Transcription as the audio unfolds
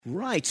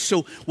Right,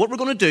 so what we're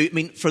going to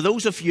do, for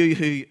those of you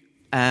who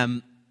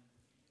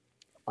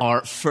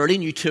are fairly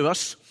new to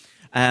us,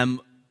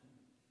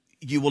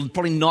 you will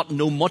probably not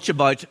know much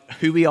about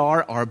who we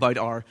are or about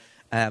our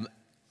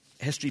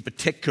history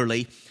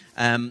particularly.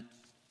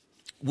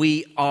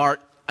 We are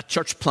a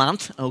church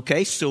plant,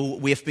 okay, so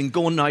we have been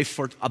going now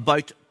for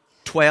about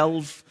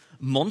 12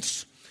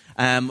 months.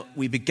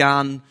 We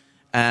began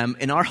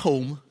in our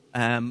home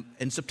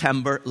in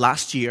September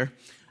last year,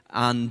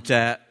 and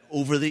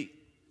over the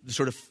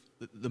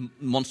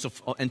months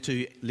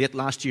into late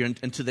last year and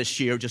into this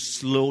year, just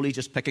slowly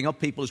picking up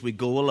people as we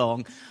go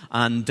along,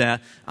 and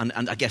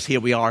I guess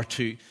here we are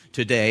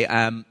today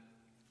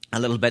a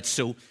little bit.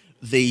 So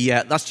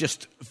that's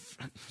just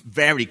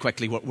very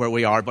quickly where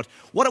we are. But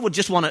what I would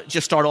just want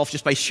to start off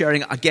just by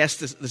sharing, I guess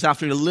this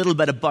afternoon, a little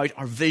bit about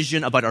our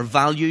vision, about our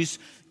values.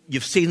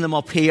 You've seen them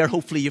up here.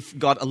 Hopefully you've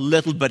got a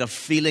little bit of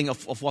feeling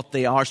of what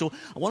they are. So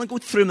I want to go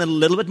through them in a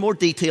little bit more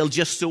detail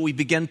just so we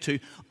begin to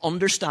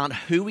understand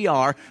who we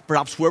are,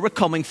 perhaps where we're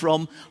coming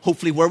from,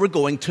 hopefully where we're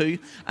going to,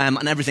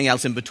 and everything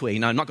else in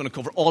between. Now, I'm not going to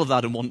cover all of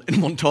that in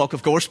one talk,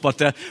 of course,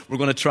 but we're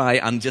going to try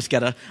and just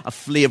get a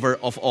flavour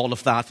of all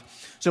of that.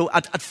 So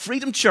at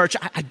Freedom Church,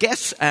 I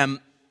guess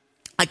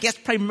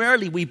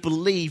primarily we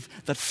believe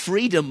that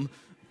freedom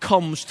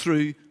comes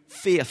through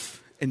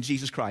faith in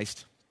Jesus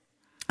Christ.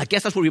 I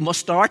guess that's where we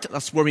must start.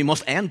 That's where we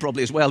must end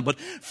probably as well. But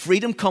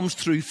freedom comes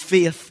through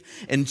faith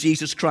in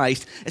Jesus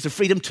Christ. It's a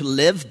freedom to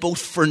live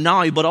both for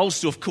now, but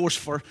also, of course,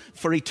 for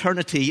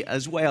eternity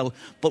as well.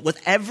 But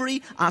with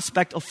every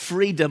aspect of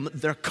freedom,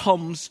 there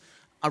comes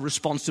a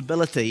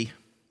responsibility.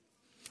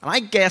 And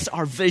I guess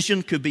our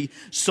vision could be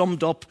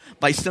summed up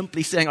by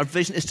simply saying our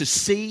vision is to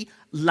see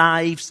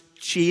lives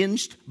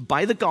changed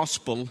by the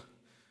gospel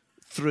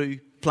through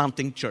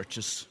planting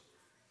churches.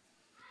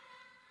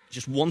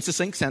 Just one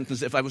succinct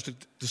sentence, if I was to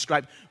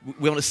describe,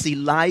 we want to see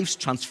lives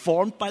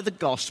transformed by the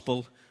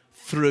gospel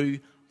through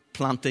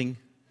planting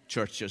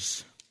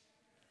churches.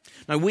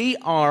 Now, we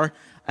are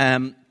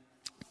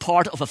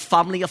part of a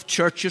family of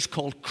churches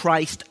called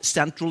Christ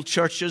Central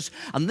Churches.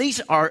 And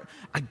these are,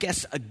 I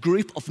guess, a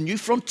group of New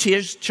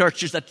Frontiers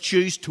churches that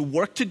choose to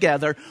work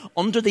together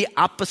under the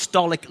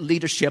apostolic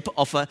leadership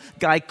of a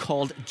guy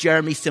called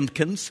Jeremy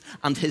Simpkins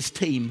and his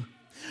team.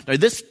 Now,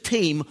 this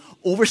team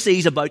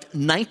oversees about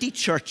 90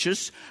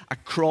 churches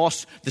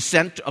across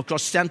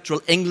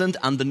central England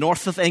and the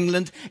north of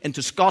England,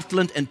 into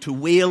Scotland, into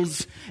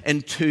Wales,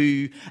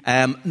 into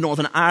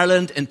Northern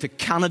Ireland, into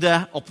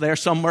Canada up there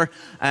somewhere,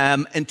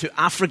 into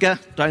Africa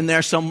down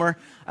there somewhere,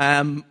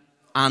 and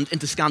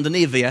into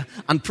Scandinavia,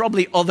 and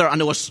probably other. I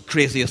know it's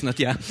crazy, isn't it?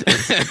 Yeah,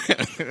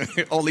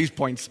 all these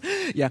points.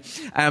 Yeah,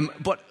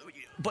 but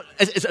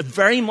it's a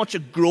very much a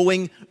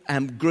growing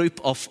group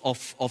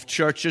of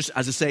churches,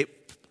 as I say,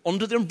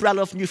 under the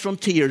umbrella of New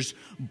Frontiers,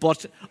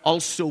 but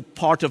also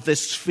part of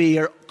this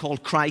sphere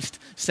called Christ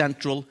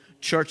Central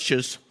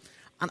Churches.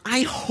 And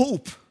I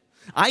hope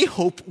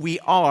we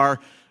are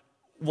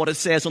what it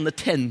says on the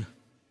tin,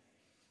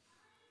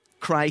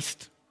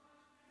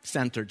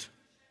 Christ-centered.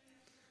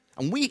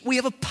 And we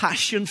have a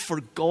passion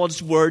for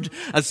God's Word,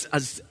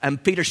 as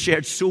Peter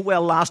shared so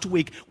well last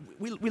week.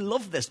 We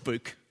love this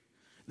book.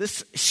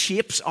 This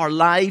shapes our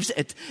lives.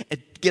 It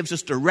gives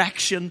us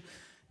direction.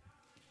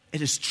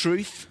 It is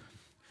truth.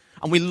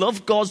 And we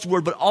love God's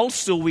Word, but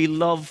also we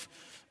love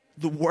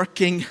the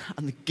working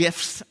and the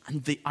gifts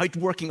and the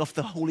outworking of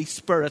the Holy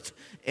Spirit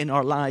in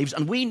our lives.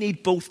 And we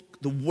need both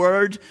the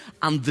Word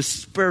and the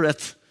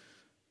Spirit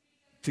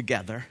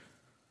together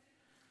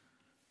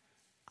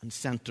and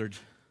centered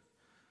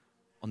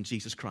on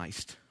Jesus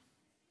Christ.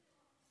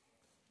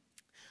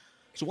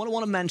 So what I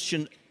want to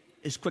mention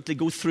is quickly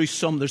go through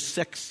there's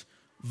 6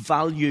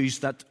 values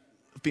that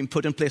have been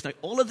put in place. Now,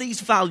 all of these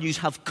values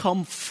have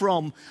come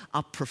from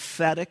a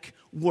prophetic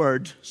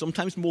word,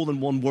 sometimes more than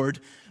one word,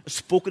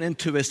 spoken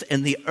into us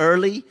in the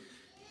early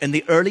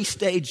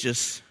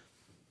stages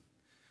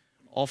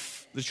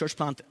of the church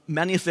plant,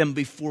 many of them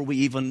before we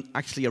even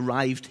actually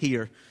arrived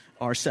here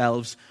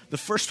ourselves. The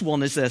first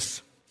one is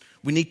this: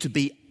 we need to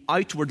be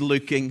outward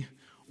looking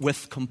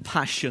with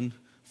compassion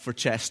for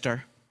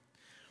Chester.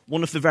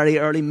 One of the very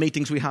early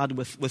meetings we had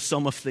with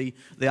some of the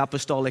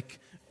apostolic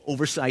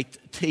oversight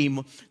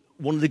team,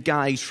 one of the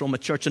guys from a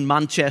church in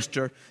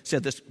Manchester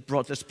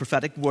brought this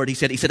prophetic word. He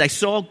said, I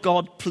saw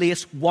God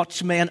place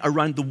watchmen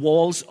around the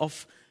walls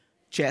of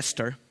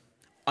Chester,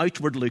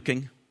 outward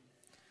looking.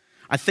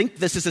 I think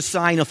this is a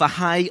sign of a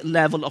high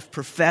level of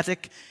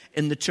prophetic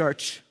in the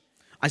church.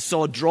 I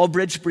saw a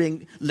drawbridge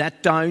being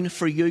let down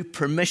for you,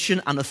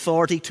 permission and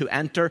authority to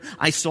enter.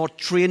 I saw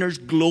trainers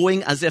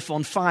glowing as if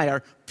on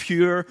fire,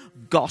 pure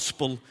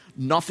gospel,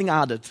 nothing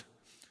added.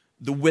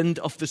 The wind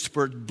of the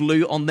Spirit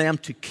blew on them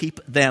to keep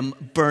them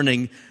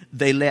burning.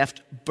 They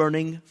left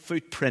burning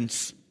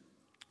footprints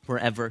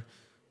wherever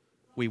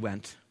we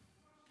went.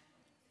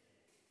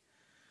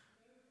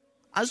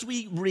 As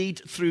we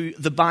read through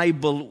the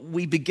Bible,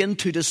 we begin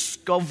to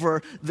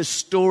discover the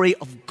story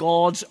of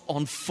God's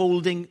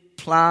unfolding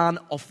plan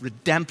of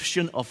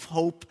redemption, of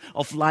hope,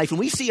 of life. And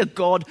we see a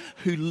God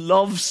who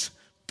loves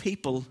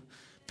people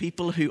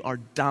who are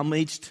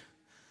damaged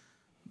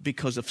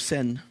because of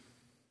sin.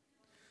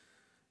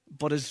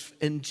 But it's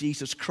in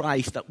Jesus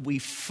Christ that we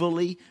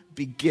fully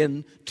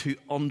begin to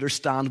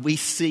understand. We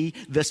see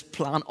this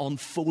plan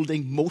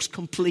unfolding most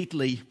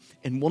completely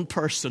in one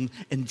person,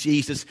 in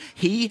Jesus.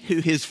 He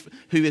who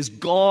is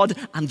God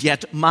and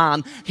yet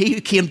man. He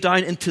who came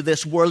down into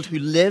this world, who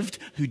lived,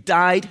 who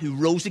died, who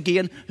rose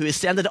again, who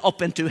ascended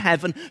up into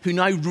heaven, who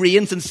now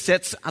reigns and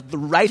sits at the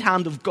right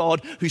hand of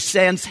God, who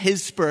sends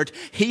his Spirit.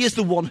 He is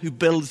the one who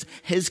builds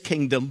his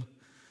kingdom.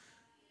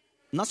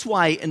 And that's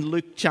why in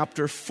Luke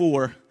chapter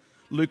 4,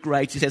 Luke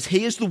writes, he says,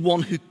 he is the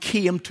one who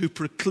came to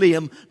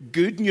proclaim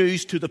good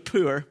news to the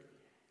poor.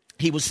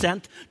 He was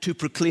sent to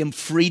proclaim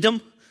freedom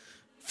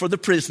for the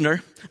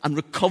prisoner and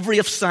recovery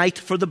of sight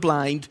for the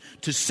blind,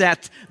 to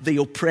set the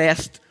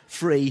oppressed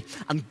free.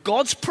 And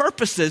God's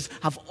purposes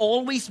have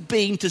always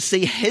been to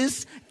see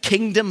his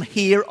kingdom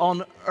here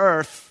on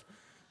earth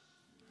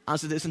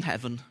as it is in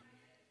heaven.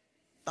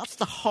 That's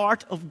the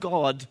heart of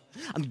God.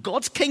 And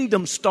God's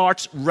kingdom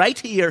starts right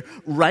here,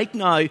 right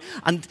now.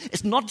 And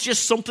it's not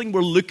just something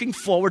we're looking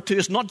forward to.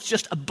 It's not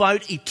just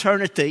about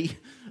eternity,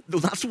 though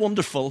that's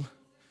wonderful.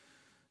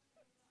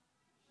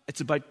 It's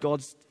about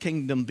God's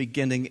kingdom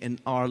beginning in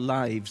our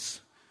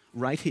lives,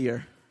 right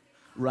here,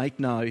 right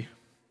now.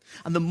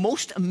 And the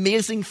most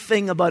amazing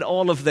thing about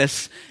all of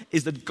this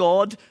is that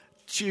God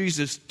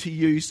chooses to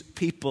use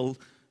people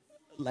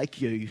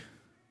like you.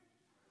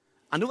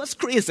 I know that's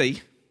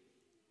crazy.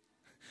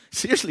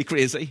 Seriously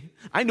crazy.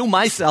 I know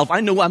myself. I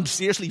know I'm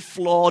seriously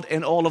flawed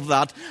in all of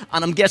that.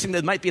 And I'm guessing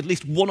there might be at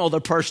least one other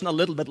person a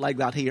little bit like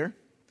that here.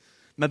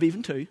 Maybe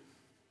even two.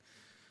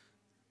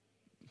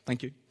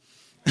 Thank you.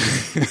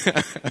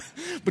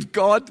 But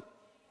God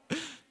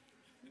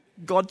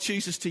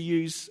chooses to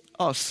use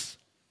us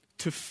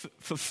to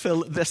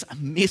fulfill this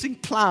amazing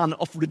plan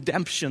of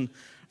redemption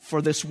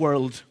for this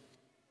world.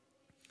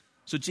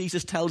 So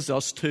Jesus tells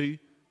us to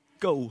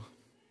go.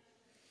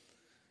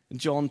 In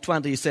John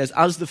 20, he says,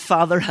 as the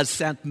Father has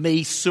sent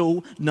me,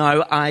 so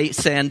now I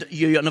send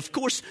you. And of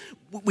course,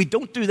 we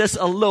don't do this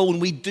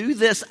alone. We do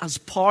this as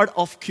part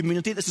of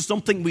community. This is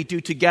something we do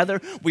together.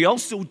 We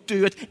also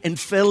do it in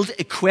filled,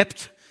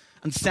 equipped,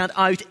 and sent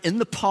out in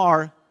the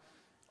power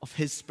of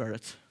his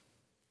Spirit.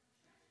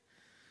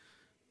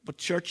 But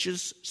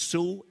churches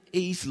so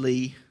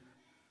easily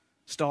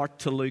start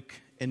to look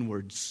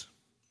inwards.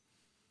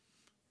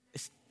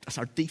 That's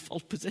our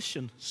default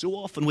position. So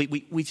often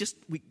we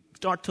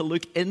start to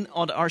look in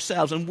on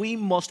ourselves, and we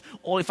must,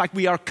 in fact,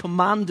 we are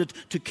commanded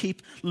to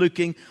keep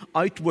looking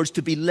outwards,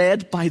 to be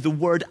led by the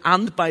Word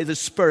and by the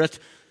Spirit,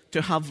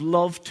 to have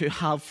love, to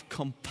have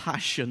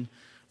compassion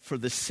for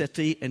the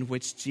city in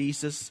which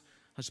Jesus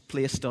has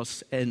placed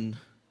us in.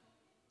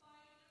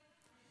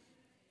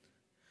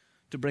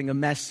 To bring a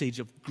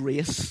message of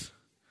grace,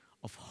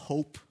 of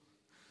hope,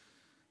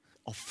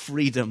 of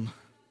freedom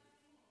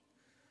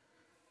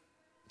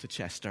to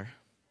Chester.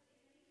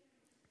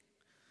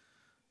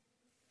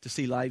 To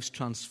see lives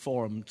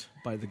transformed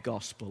by the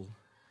gospel,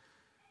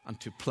 and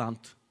to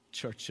plant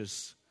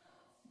churches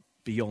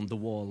beyond the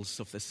walls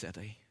of the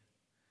city.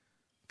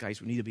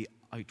 Guys, we need to be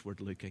outward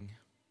looking.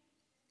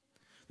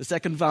 The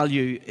second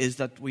value is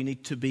that we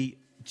need to be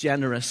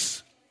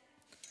generous.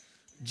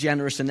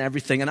 Generous in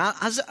everything. And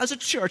as a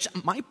church,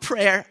 my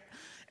prayer,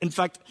 in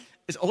fact,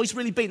 has always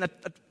really been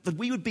that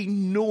we would be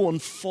known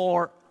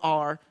for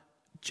our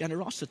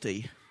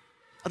generosity.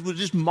 It would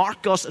just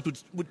mark us. It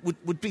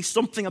would be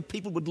something that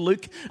people would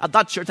look at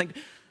that church and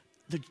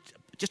think,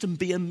 just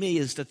be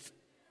amazed at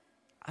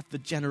the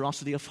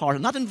generosity of heart.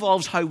 And that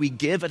involves how we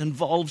give. It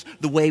involves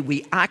the way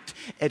we act.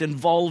 It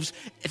involves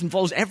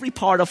every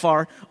part of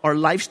our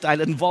lifestyle.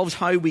 It involves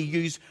how we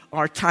use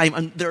our time.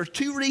 And there are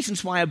two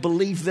reasons why I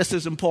believe this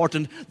is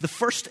important. The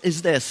first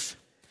is this: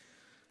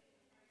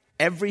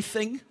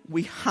 everything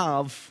we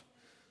have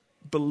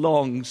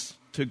belongs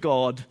to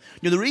God.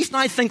 The reason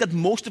I think that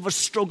most of us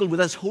struggle with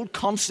this whole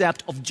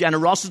concept of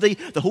generosity,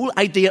 the whole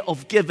idea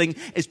of giving,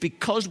 is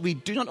because we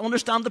do not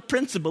understand the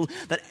principle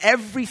that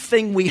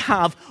everything we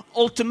have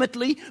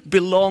ultimately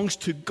belongs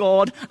to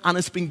God and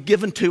has been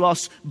given to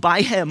us by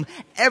Him.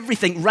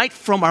 Everything, right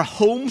from our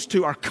homes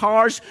to our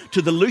cars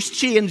to the loose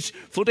change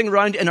floating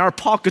around in our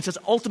pockets, has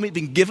ultimately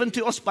been given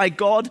to us by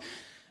God.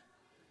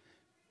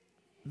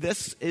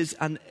 This is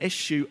an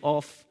issue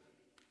of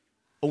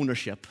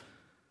ownership.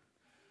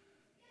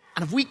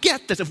 And if we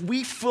get this, if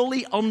we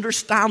fully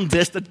understand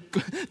this,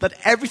 that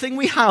everything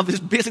we have is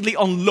basically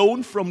on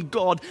loan from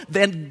God,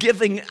 then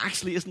giving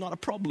actually is not a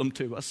problem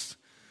to us.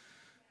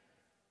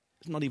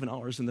 It's not even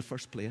ours in the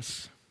first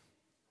place.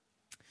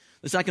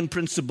 The second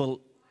principle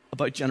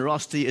about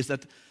generosity is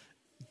that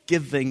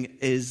giving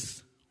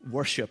is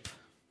worship.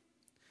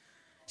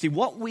 See,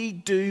 what we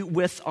do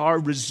with our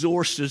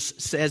resources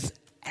says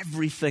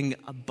everything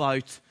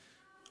about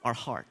our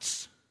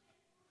hearts.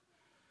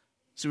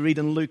 So we read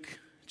in Luke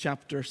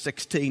chapter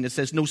 16, it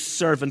says, "No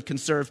servant can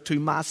serve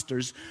two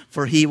masters,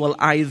 for he will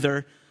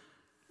either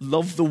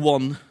love the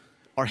one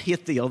or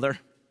hate the other,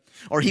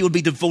 Or he will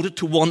be devoted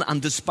to one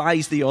and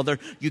despise the other.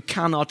 You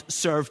cannot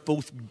serve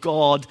both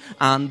God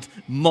and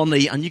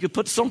money. And you could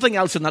put something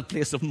else in that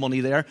place of money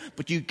there.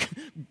 But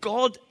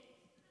God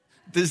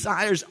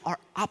desires our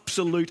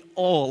absolute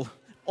all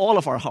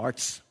of our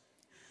hearts.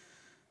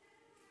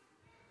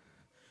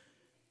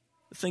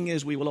 The thing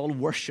is, we will all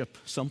worship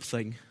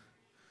something.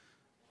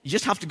 You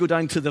just have to go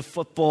down to the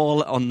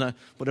football on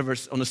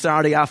a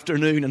Saturday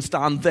afternoon and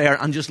stand there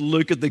and just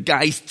look at the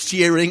guys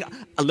cheering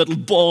a little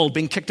ball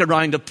being kicked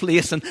around a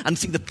place and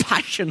see the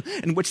passion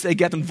in which they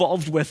get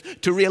involved with,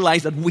 to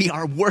realize that we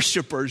are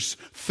worshippers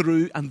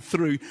through and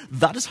through.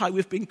 That is how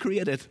we've been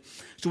created.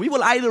 So we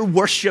will either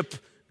worship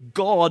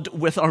God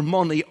with our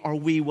money, or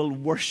we will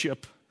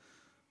worship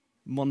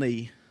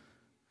money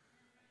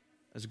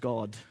as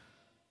God.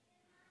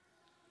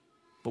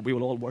 But we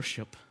will all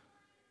worship.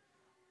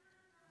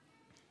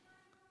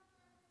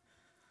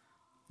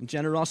 And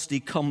generosity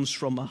comes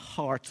from a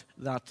heart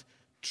that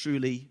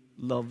truly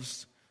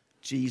loves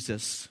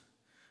Jesus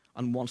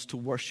and wants to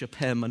worship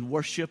him. And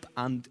worship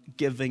and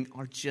giving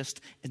are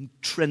just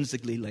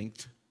intrinsically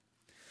linked.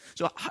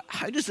 So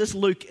how does this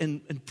look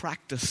in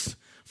practice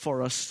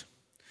for us?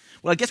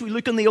 Well, I guess we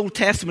look in the Old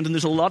Testament, and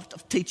there's a lot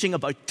of teaching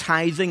about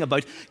tithing,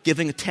 about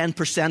giving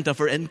 10% of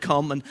our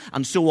income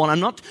and so on. I'm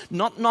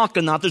not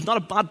knocking that. There's not a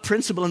bad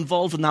principle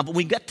involved in that. But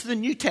when we get to the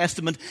New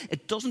Testament,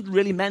 it doesn't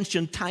really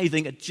mention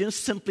tithing. It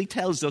just simply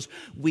tells us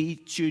we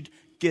should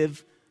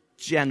give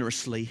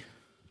generously.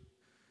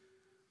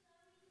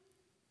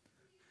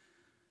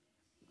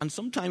 And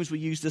sometimes we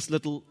use this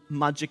little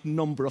magic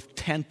number of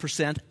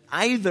 10%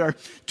 either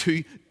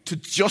to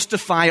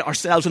justify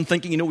ourselves and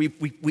thinking, we've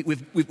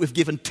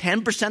given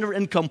 10% of our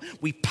income.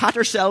 We pat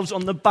ourselves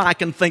on the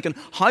back and thinking,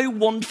 how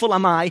wonderful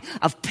am I?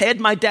 I've paid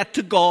my debt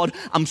to God.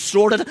 I'm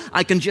sorted.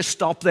 I can just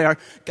stop there.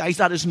 Guys,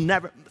 that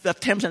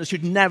 10%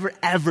 should never,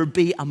 ever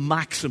be a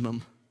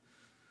maximum.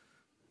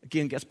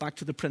 Again, gets back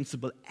to the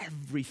principle,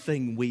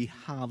 everything we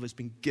have has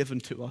been given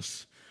to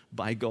us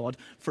by God.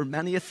 For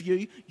many of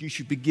you, you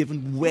should be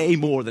given way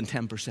more than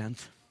 10%.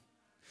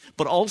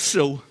 But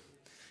also,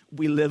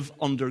 we live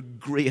under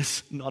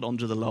grace, not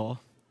under the law.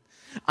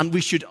 And we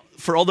should,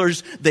 for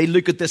others, they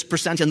look at this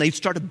percentage and they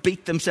start to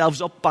beat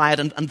themselves up by it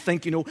and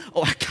think,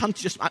 I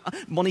can't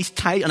money's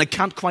tight and I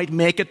can't quite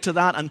make it to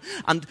that.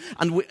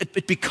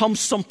 It becomes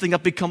something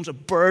that becomes a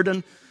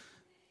burden.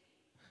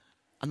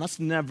 And that's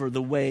never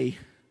the way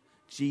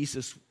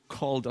Jesus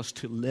called us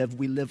to live.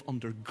 We live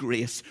under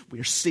grace. We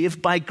are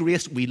saved by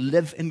grace. We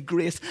live in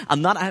grace.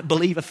 And that, I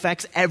believe,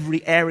 affects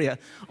every area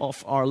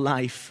of our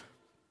life.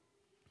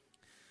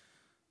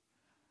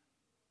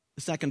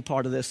 The second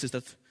part of this is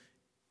that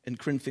in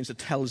Corinthians it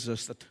tells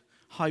us that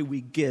how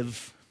we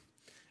give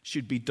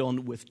should be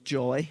done with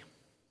joy,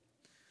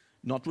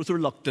 not with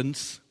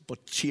reluctance,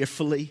 but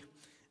cheerfully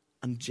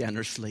and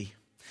generously.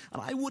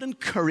 And I would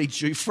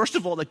encourage you, first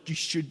of all, that you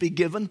should be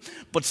given.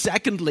 But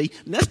secondly,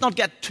 let's not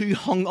get too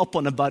hung up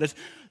on about it.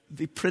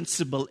 The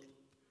principle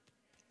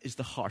is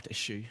the heart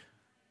issue.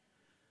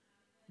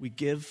 We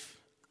give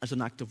as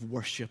an act of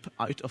worship,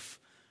 out of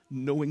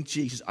knowing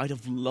Jesus, out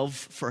of love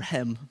for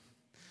him.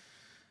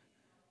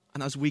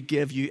 And as we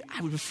give you,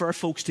 I would prefer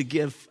folks to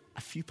give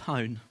a few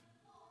pound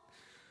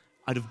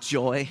out of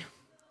joy,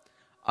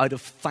 out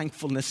of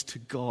thankfulness to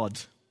God,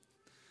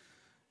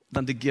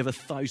 than to give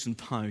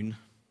 £1,000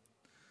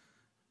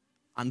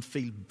 and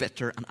feel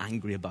bitter and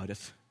angry about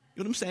it.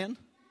 You know what I'm saying?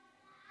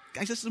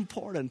 Guys, this is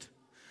important.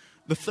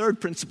 The third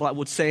principle I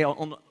would say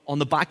on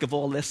the back of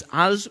all this,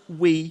 as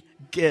we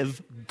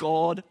give,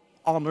 God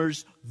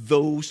honors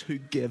those who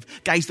give.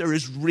 Guys, there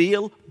is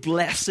real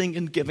blessing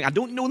in giving. I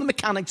don't know the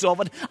mechanics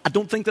of it. I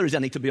don't think there is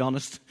any, to be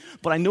honest.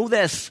 But I know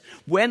this.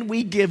 When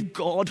we give,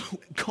 God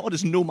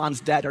is no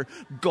man's debtor.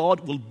 God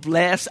will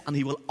bless and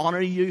he will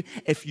honor you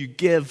if you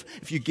give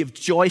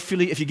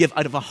joyfully, if you give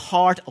out of a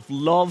heart of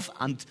love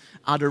and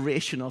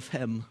adoration of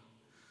him.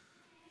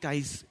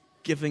 Guys,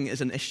 giving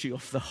is an issue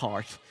of the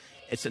heart.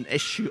 It's an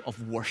issue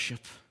of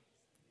worship.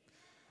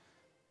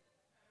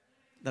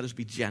 Let us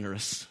be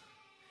generous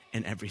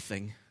in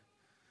everything.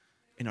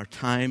 In our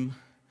time,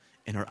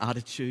 in our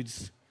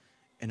attitudes,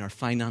 in our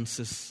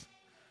finances.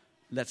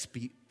 Let's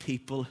be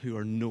people who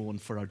are known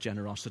for our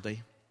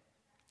generosity.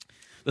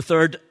 The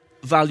third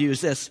value is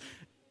this.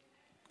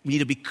 We need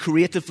to be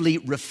creatively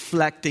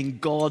reflecting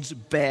God's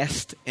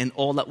best in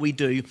all that we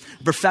do.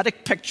 The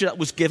prophetic picture that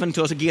was given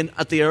to us again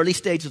at the early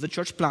stage of the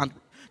church plant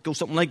goes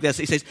something like this.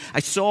 He says,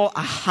 I saw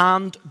a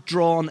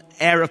hand-drawn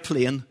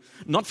aeroplane,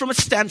 not from a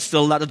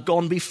stencil that had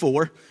gone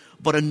before,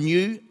 but a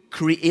new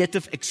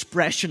creative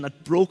expression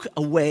that broke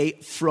away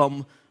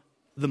from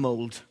the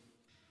mold.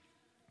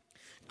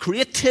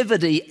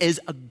 Creativity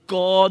is a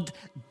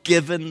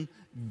God-given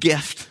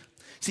gift.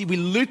 See, we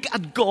look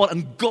at God,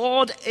 and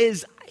God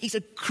He's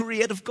a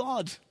creative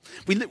God.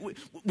 We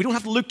don't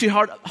have to look too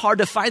hard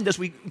to find this.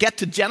 We get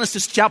to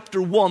Genesis chapter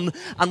 1,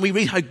 and we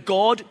read how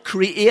God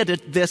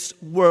created this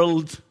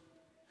world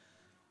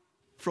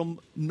from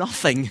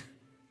nothing.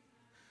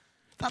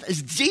 That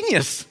is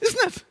genius,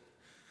 isn't it?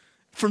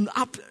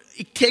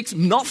 He takes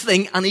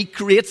nothing and he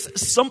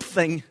creates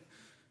something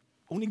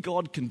Only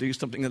God can do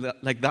something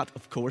like that,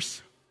 of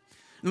course.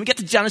 And we get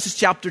to Genesis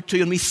chapter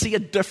 2 and we see a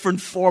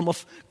different form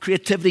of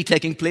creativity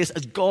taking place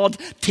as God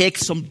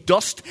takes some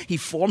dust. He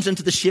forms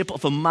into the shape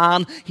of a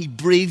man. He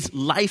breathes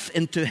life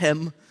into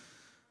him.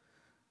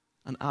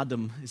 And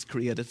Adam is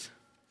created.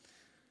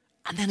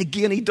 And then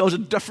again he does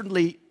it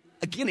differently.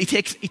 Again he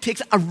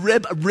takes a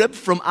rib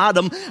from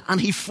Adam,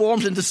 and he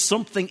forms into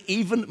something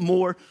even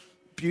more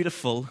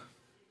beautiful.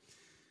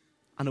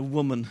 And a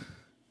woman,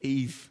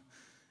 Eve,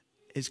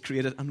 is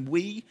created. And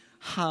we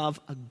have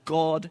a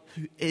God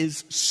who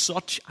is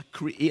such a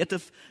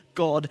creative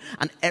God,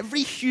 and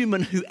every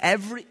human who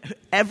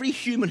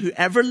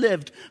ever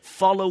lived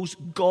follows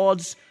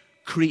God's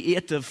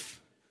creative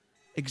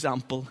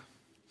example.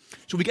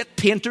 So we get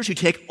painters who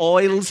take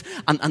oils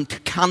and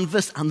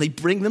canvas and they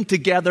bring them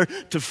together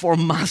to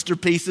form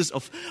masterpieces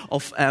of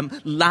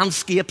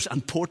landscapes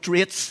and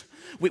portraits.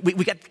 We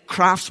get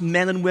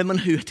craftsmen and women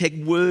who take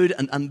wood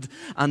and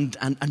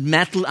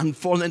metal and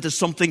form it into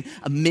something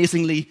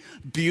amazingly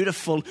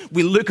beautiful.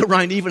 We look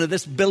around even at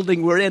this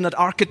building we're in, at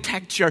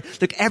architecture.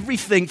 Look,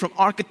 everything from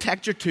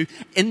architecture to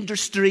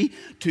industry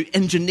to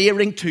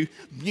engineering to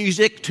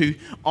music to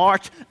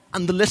art,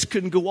 and the list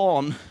couldn't go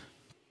on.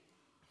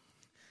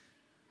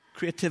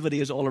 Creativity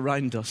is all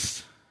around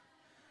us,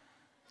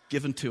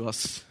 given to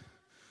us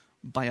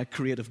by a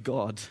creative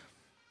God.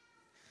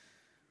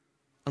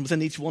 And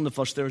within each one of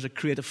us, there is a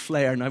creative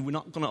flair. Now, we're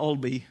not going to all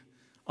be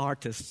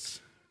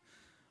artists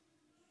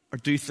or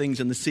do things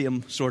in the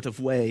same sort of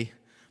way,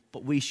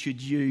 but we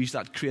should use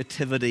that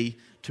creativity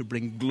to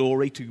bring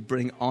glory, to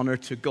bring honor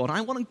to God.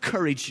 I want to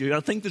encourage you. I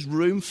think there's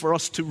room for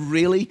us to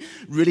really,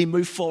 really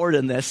move forward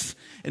in this,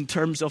 in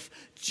terms of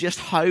just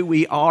how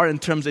we are, in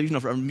terms of even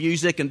of our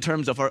music, in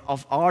terms of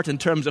art, in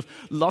terms of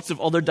lots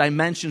of other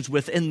dimensions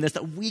within this,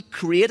 that we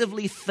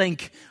creatively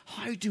think,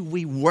 how do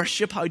we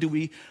worship? How do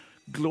we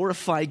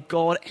glorify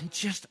God in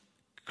just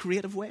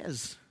creative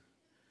ways?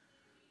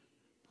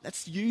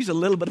 Let's use a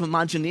little bit of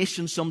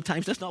imagination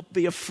sometimes. Let's not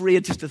be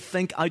afraid just to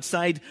think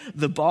outside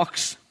the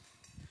box.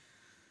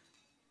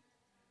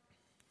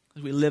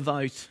 As we live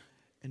out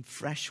in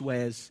fresh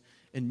ways,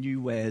 in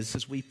new ways,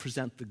 as we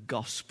present the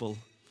gospel,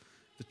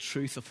 the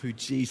truth of who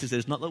Jesus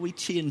is. Not that we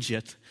change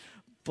it,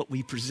 but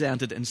we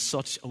present it in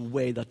such a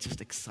way that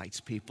just excites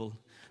people,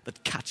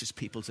 that catches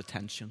people's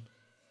attention.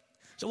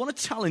 So I want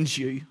to challenge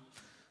you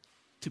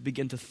to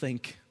begin to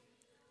think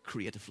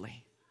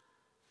creatively.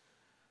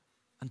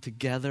 And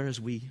together,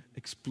 as we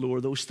explore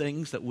those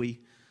things, that we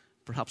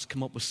perhaps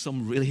come up with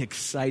some really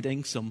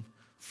exciting, some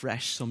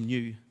fresh, some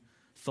new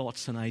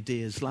thoughts and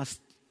ideas.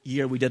 Last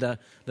year we did a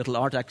little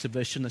art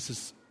exhibition. This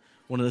is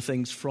one of the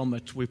things from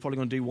it. We're probably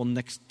going to do one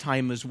next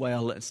time as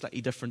well, a slightly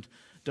different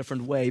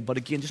way. But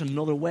again, just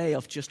another way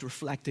of just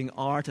reflecting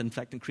art and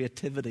reflecting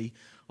creativity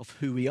of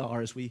who we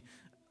are as we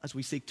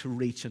seek to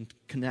reach and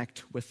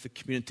connect with the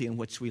community in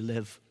which we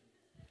live.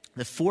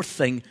 The fourth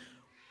thing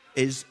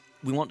is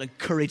we want to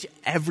encourage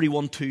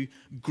everyone to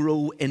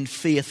grow in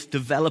faith,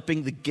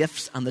 developing the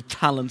gifts and the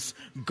talents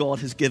God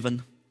has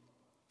given.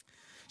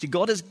 See,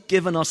 God has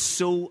given us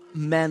so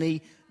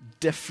many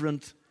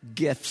different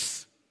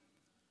gifts.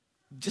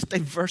 Just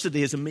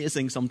diversity is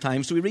amazing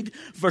sometimes. So we read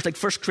verse like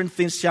 1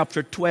 Corinthians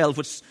chapter 12,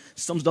 which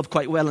sums it up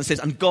quite well and says,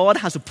 and God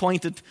has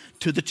appointed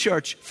to the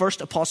church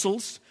first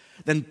apostles,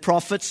 then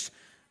prophets,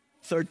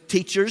 third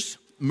teachers,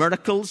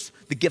 miracles,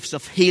 the gifts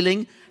of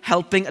healing,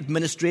 helping,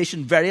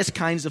 administration, various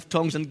kinds of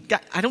tongues. And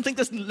I don't think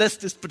this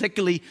list is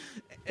particularly,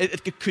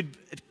 it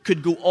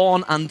could go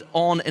on and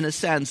on in a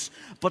sense.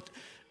 But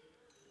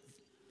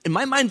in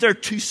my mind, there are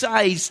two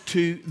sides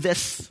to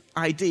this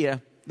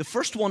idea. The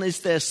first one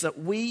is this, that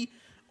we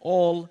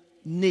all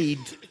need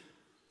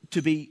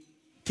to be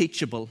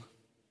teachable.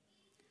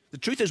 The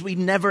truth is we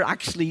never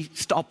actually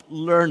stop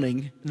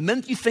learning. The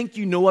minute you think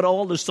you know it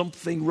all, there's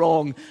something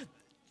wrong.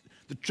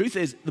 The truth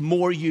is, the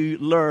more you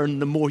learn,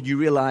 the more you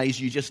realize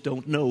you just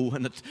don't know,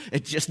 and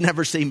it just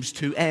never seems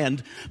to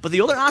end. But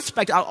the other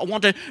aspect I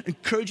want to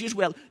encourage you as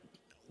well,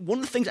 one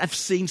of the things I've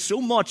seen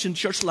so much in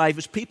church life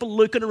is people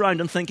looking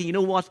around and thinking, you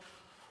know what?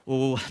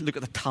 Oh, look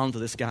at the talent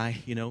of this guy,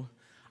 you know.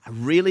 I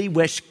really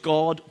wish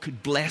God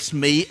could bless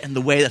me in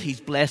the way that he's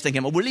blessing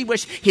him. I really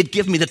wish he'd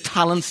give me the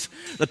talents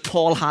that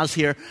Paul has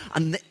here.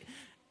 And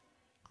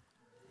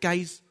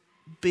guys,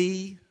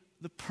 be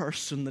the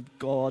person that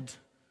God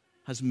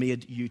has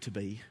made you to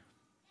be.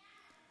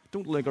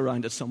 Don't look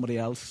around at somebody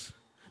else.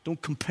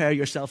 Don't compare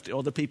yourself to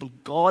other people.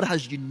 God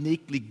has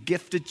uniquely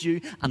gifted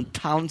you and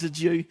talented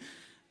you.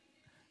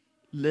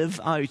 Live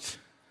out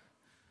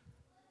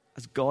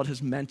as God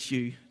has meant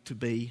you to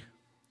be.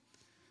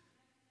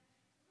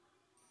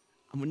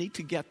 And we need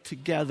to get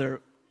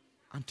together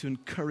and to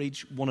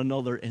encourage one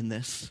another in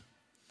this.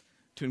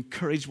 To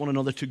encourage one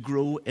another to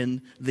grow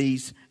in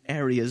these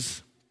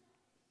areas.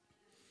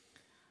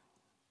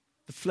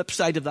 The flip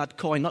side of that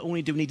coin, not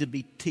only do we need to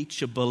be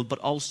teachable, but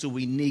also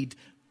we need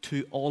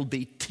to all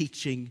be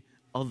teaching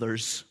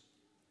others.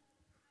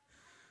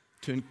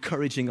 To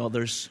encouraging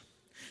others.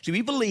 See,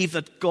 we believe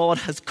that God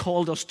has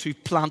called us to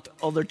plant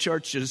other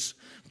churches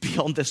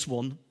beyond this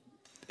one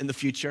in the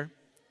future.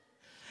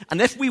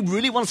 And if we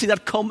really want to see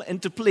that come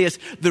into place,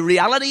 the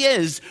reality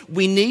is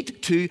we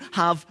need to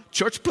have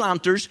church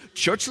planters,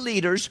 church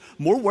leaders,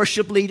 more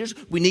worship leaders.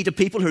 We need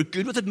people who are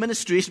good with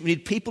administration. We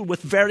need people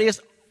with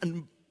various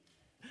and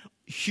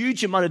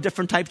huge amount of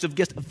different types of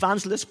gifts,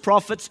 evangelists,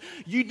 prophets,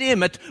 you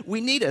name it,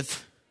 we need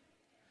it.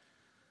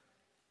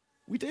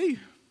 We do.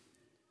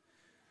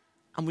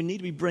 And we need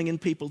to be bringing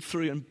people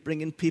through and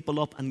bringing people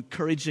up,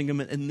 encouraging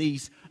them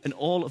in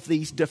all of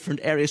these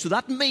different areas. So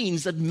that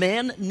means that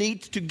men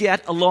need to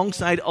get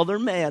alongside other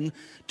men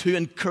to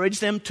encourage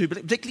them to,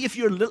 particularly if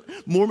you're a little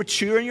more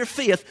mature in your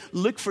faith,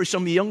 look for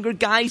some younger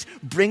guys,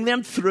 bring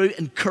them through,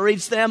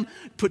 encourage them,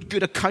 put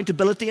good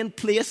accountability in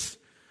place,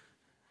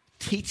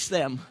 teach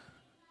them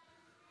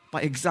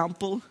by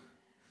example,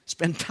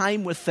 spend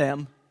time with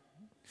them.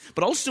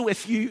 But also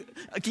if you,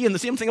 again, the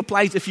same thing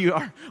applies if you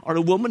are a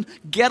woman,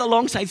 get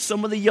alongside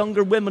some of the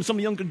younger women, some of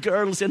the younger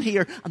girls in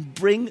here and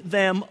bring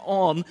them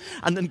on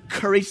and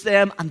encourage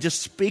them and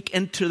just speak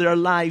into their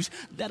lives.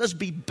 Let us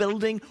be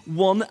building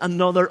one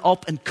another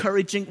up,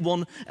 encouraging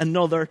one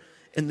another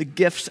in the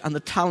gifts and the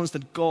talents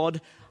that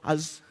God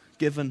has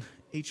given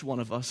each one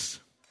of us.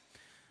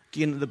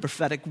 Again, the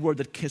prophetic word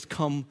that has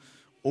come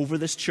over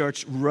this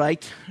church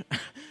right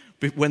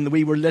when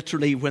we were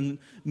literally, when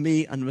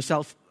me and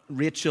myself,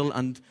 Rachel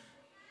and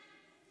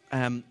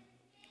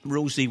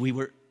Rosie,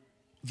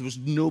 there was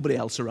nobody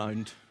else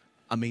around.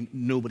 I mean,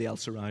 nobody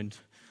else around.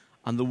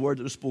 And the word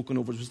that was spoken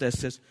over was this: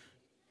 says,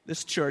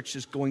 this church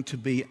is going to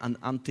be an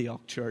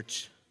Antioch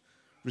church,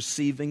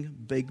 receiving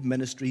big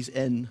ministries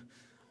in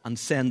and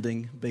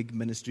sending big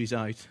ministries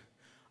out.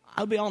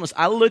 I'll be honest,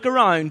 I'll look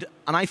around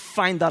and I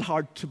find that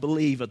hard to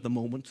believe at the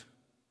moment.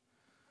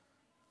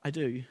 I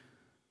do.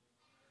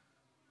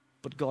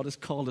 But God has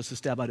called us to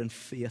step out in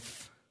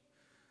faith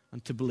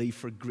and to believe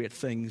for great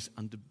things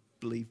and to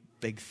believe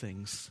big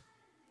things.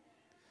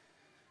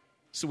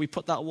 So we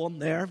put that one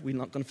there. We're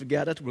not going to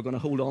forget it. We're going to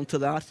hold on to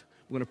that.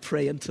 We're going to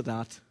pray into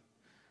that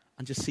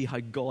and just see how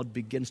God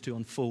begins to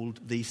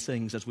unfold these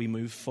things as we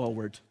move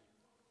forward.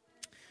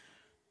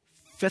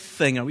 Fifth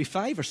thing, are we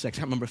 5 or 6? I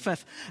can't remember.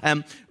 Fifth.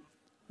 We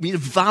need to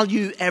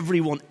value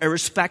everyone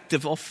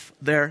irrespective of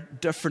their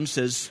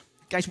differences.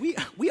 Guys, we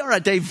are a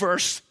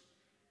diverse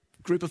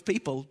group of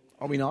people,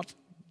 are we not?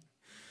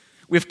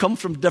 We've come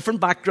from different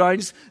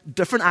backgrounds,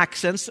 different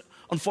accents.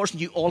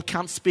 Unfortunately, you all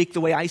can't speak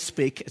the way I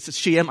speak. It's a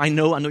shame, I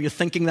know you're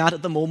thinking that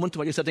at the moment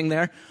while you're sitting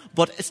there.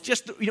 But it's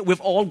just,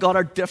 we've all got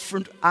our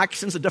different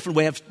accents, a different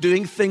way of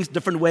doing things,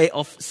 different way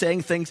of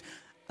saying things.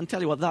 And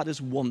tell you what, that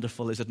is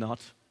wonderful, is it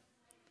not?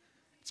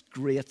 It's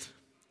great.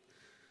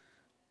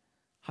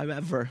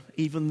 However,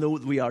 even though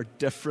we are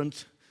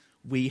different,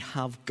 we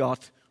have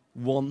got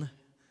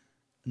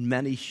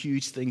many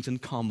huge things in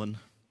common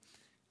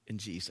in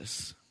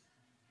Jesus.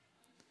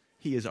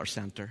 He is our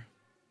center.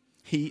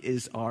 He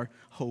is our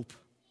hope.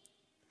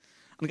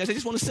 And guys, I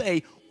just want to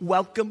say,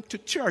 welcome to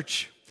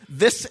church.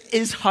 This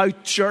is how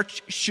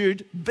church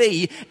should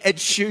be. It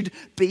should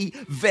be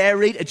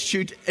varied. It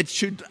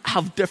should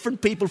have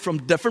different people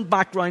from different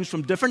backgrounds,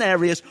 from different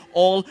areas,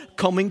 all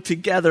coming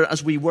together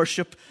as we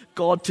worship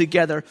God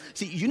together.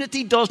 See,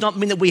 unity does not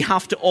mean that we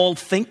have to all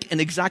think in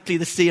exactly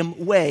the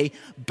same way.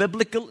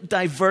 Biblical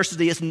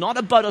diversity is not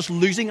about us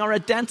losing our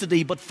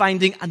identity, but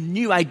finding a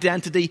new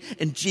identity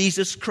in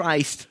Jesus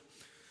Christ.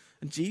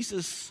 And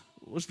Jesus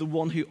was the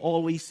one who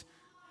always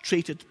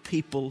treated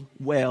people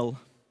well,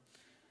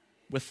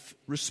 with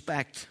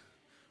respect,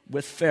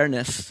 with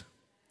fairness.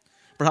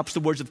 Perhaps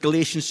the words of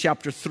Galatians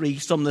chapter 3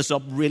 sum this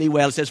up really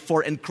well. It says,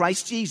 for in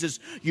Christ Jesus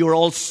you are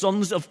all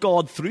sons of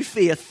God through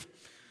faith.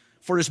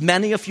 For as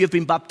many of you have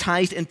been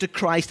baptized into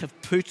Christ have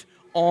put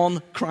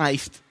on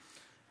Christ.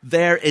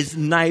 There is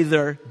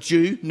neither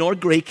Jew nor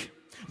Greek.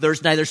 There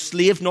is neither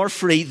slave nor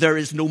free. There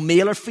is no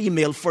male or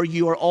female, for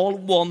you are all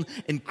one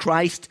in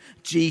Christ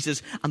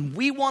Jesus. And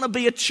we want to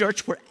be a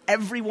church where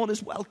everyone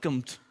is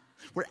welcomed,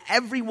 where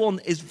everyone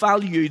is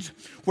valued,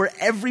 where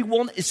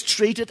everyone is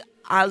treated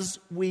as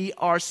we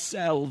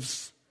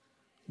ourselves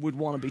would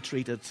want to be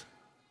treated.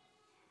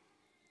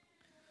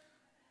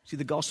 See,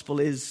 the gospel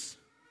is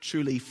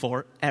truly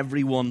for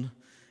everyone,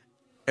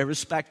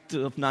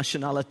 irrespective of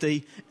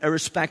nationality,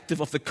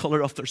 irrespective of the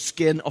color of their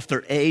skin, of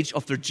their age,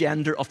 of their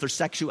gender, of their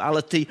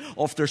sexuality,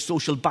 of their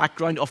social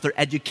background, of their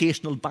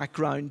educational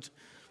background.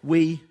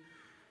 We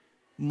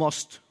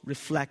must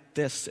reflect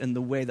this in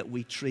the way that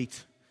we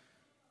treat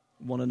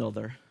one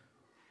another.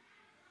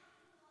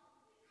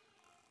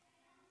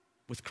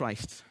 With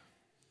Christ,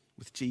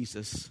 with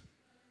Jesus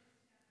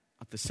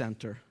at the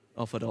center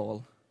of it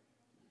all.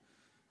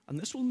 And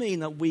this will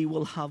mean that we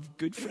will have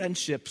good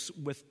friendships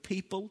with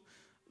people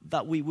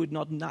that we would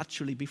not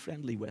naturally be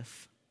friendly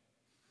with.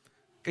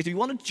 Okay, if you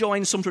want to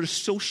join some sort of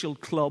social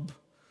club,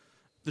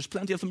 there's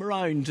plenty of them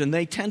around, and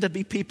they tend to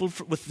be people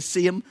with the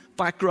same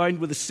background,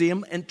 with the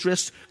same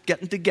interests,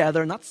 getting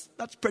together, and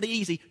that's pretty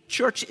easy.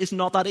 Church is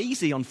not that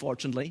easy,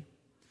 unfortunately,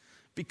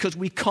 because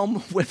we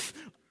come with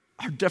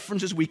our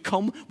differences, we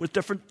come with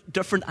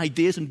different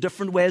ideas and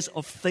different ways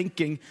of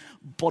thinking,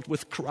 but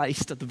with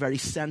Christ at the very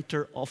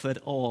center of it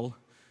all,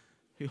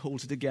 who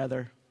holds it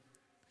together.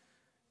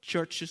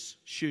 churches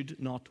should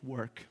not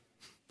work.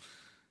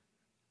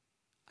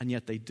 And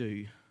yet they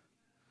do,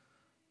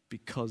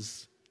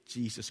 because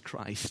Jesus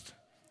Christ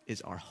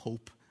is our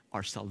hope,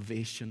 our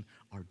salvation,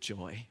 our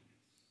joy.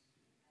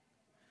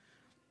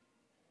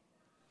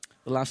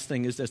 The last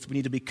thing is this: we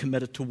need to be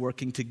committed to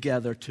working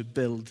together to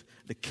build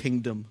the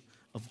kingdom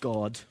of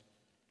God.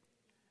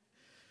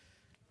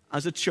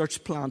 As a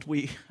church plant,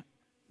 we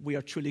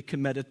are truly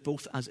committed,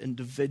 both as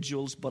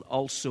individuals but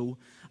also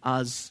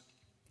as,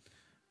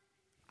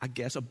 I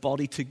guess, a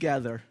body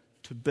together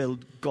to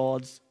build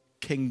God's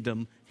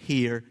kingdom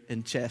here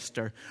in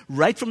Chester.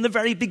 Right from the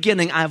very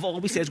beginning, I have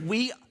always said,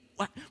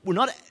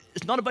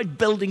 it's not about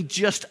building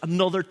just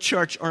another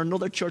church or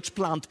another church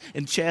plant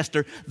in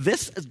Chester.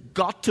 This has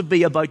got to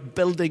be about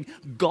building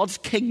God's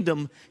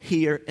kingdom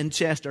here in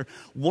Chester.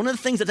 One of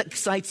the things that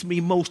excites me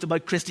most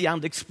about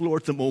Christianity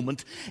Explored at the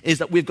moment is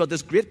that we've got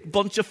this great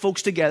bunch of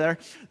folks together.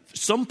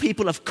 Some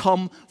people have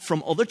come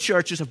from other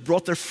churches, have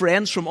brought their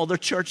friends from other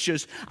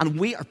churches, and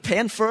we are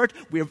paying for it.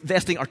 We're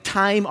investing our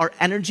time, our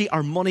energy,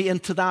 our money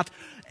into that.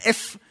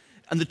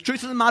 And the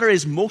truth of the matter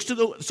is,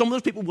 some of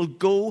those people will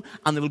go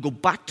and they will go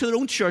back to their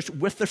own church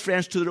with their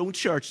friends to their own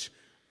church.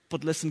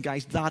 But listen,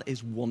 guys, that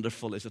is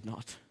wonderful, is it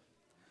not?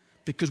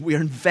 Because we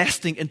are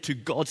investing into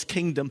God's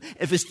kingdom.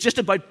 If it's just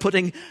about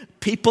putting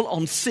people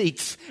on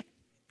seats,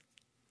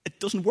 it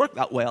doesn't work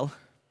that well.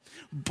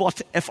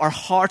 But if our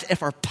heart,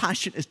 if our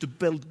passion is to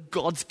build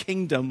God's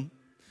kingdom,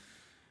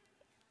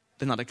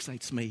 then that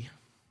excites me.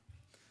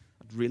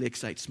 It really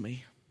excites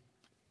me.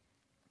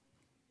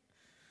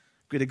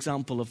 Great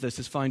example of this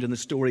is found in the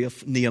story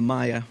of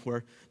Nehemiah,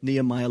 where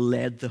Nehemiah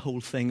led the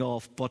whole thing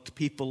off, but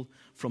people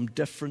from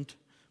different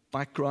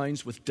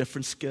backgrounds with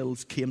different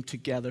skills came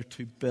together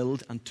to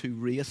build and to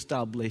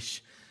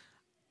reestablish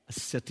a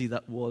city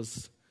that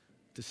was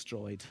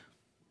destroyed.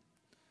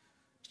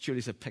 Surely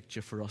it's a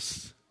picture for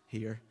us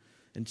here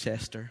in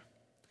Chester,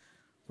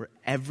 where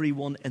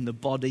everyone in the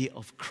body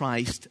of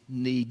Christ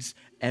needs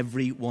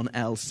everyone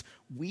else.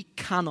 We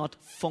cannot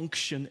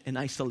function in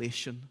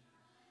isolation.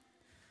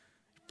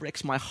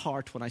 Breaks my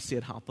heart when I see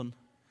it happen.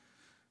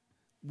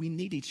 We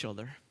need each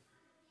other.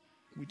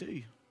 We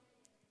do.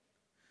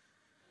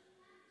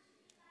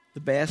 The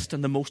best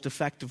and the most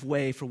effective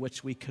way for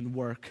which we can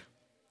work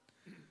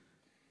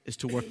is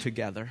to work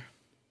together.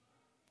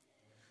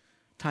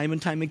 Time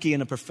and time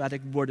again, a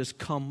prophetic word has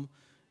come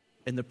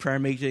in the prayer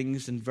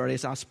meetings and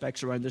various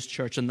aspects around this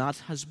church, and that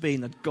has been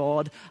that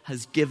God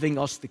has given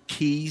us the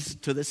keys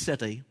to the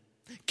city.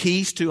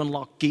 Keys to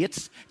unlock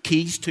gates,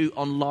 keys to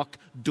unlock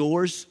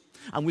doors.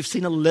 And we've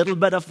seen a little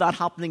bit of that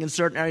happening in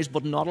certain areas,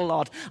 but not a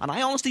lot. And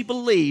I honestly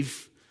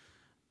believe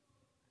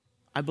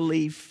that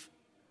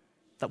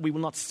we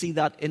will not see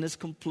that in its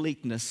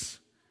completeness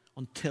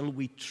until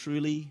we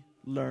truly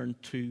learn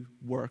to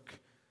work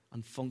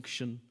and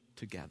function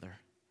together.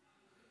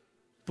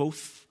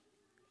 Both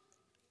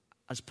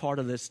as part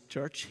of this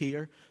church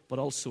here, but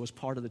also as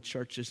part of the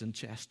churches in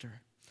Chester.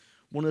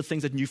 One of the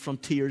things that New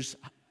Frontiers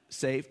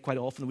say quite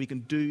often, that we can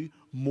do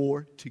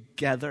more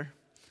together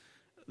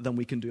than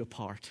we can do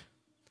apart.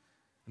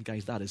 And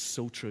guys, that is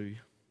so true.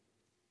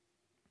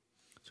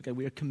 So okay,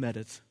 we are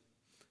committed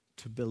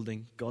to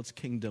building God's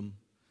kingdom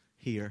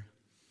here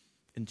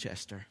in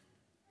Chester.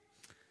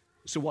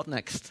 So what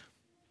next?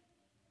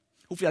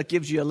 Hopefully that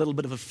gives you a little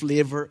bit of a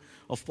flavour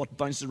of what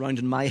bounces around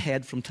in my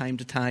head from time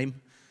to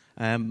time.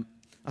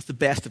 That's the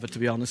best of it, to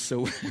be honest.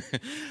 So,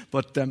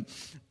 but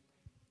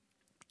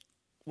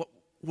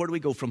where do we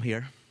go from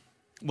here?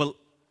 Well,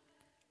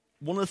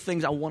 one of the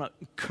things I want to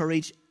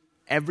encourage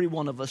every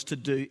one of us to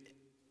do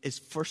is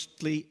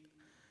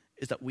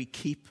that we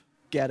keep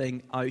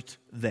getting out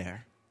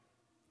there.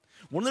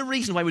 One of the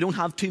reasons why we don't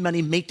have too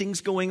many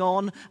meetings going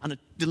on and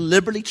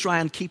deliberately try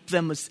and keep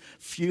them as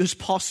few as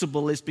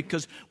possible is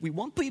because we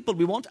want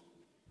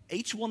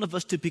each one of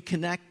us to be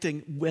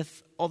connecting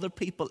with other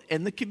people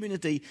in the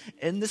community,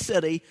 in the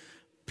city,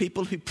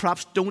 people who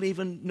perhaps don't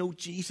even know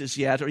Jesus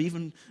yet or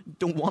even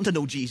don't want to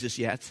know Jesus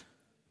yet.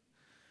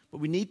 But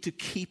we need to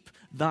keep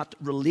that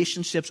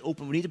relationships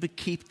open. We need to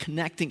keep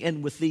connecting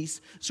in with these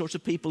sorts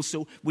of people.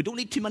 So we don't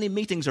need too many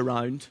meetings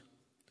around.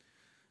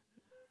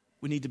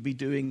 We need to be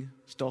doing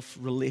stuff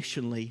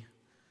relationally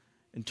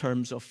in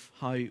terms of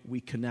how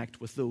we connect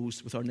with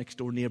those, with our next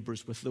door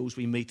neighbours, with those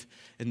we meet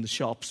in the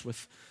shops,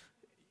 with,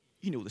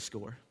 you know the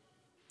score.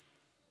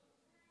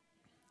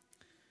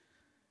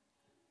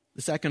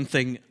 The second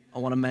thing I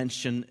want to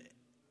mention,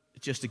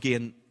 just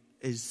again,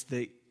 is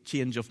the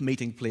change of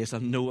meeting place. I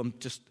know I'm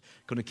just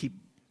going to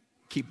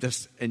keep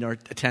this in our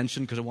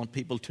attention because I want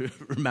people to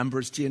remember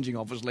it's changing,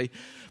 obviously.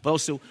 But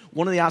also,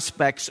 one of the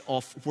aspects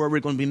of where we're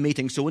going to be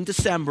meeting. So in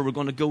December, we're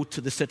going to go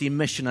to the City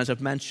Mission, as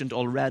I've mentioned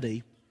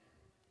already.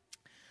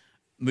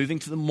 Moving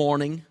to the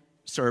morning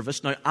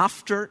service. Now,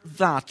 after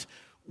that,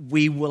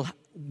 we're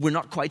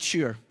not quite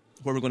sure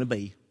where we're going to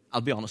be.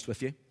 I'll be honest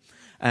with you.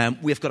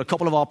 We've got a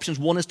couple of options.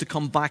 One is to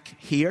come back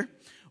here.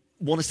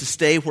 want us to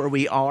stay where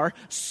we are.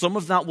 Some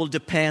of that will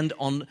depend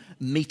on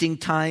meeting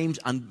times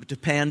and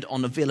depend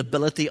on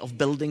availability of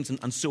buildings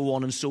and so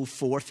on and so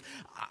forth.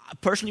 I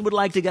personally would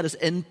like to get us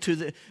into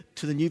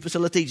the new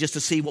facility just to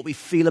see what we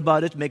feel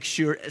about it, make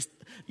sure,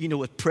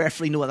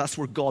 prayerfully know that's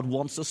where God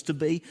wants us to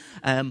be.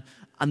 And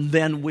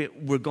then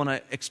we're going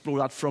to explore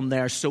that from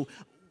there. So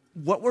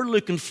what we're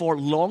looking for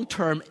long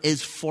term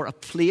is for a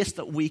place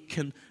that we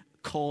can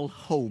call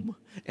home,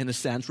 in a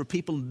sense, where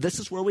people, this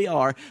is where we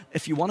are.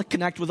 If you want to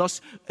connect with us,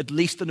 at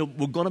least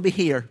we're going to be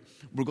here.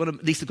 At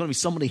least there's going to be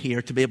somebody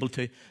here to be able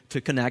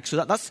to connect.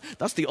 So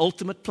that's the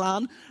ultimate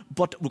plan,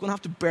 but we're going to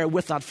have to bear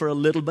with that for a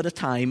little bit of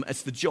time.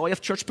 It's the joy of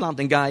church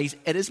planting, guys.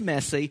 It is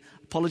messy.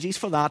 Apologies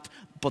for that,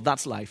 but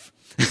that's life.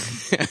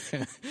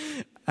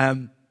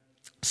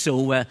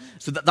 So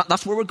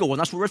that's where we're going.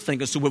 That's where we're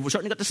thinking. So we've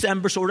certainly got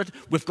December sorted.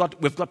 We've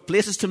got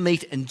places to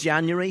meet in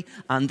January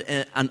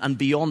and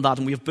beyond that.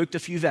 And we have booked a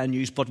few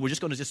venues, but we're just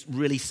going to just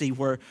really see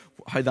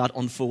how that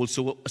unfolds.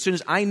 So as soon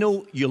as I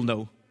know, you'll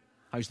know.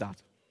 How's that?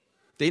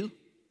 Deal?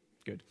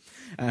 Good.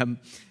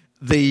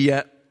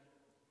 The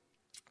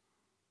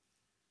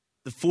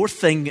fourth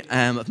thing,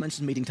 I've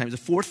mentioned meeting times. The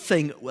fourth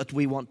thing that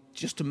we want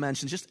just to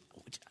mention,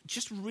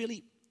 just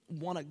really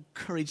want to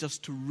encourage us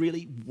to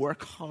really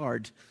work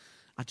hard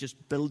at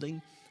just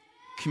building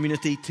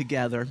community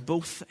together,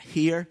 both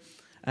here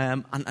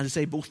and I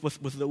say both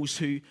with those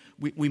who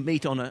we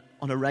meet on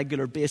a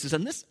regular basis.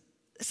 And this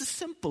is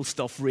simple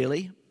stuff,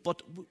 really,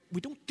 but we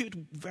don't do it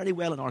very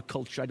well in our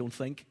culture, I don't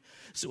think.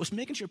 So it's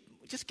making sure,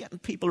 just getting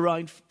people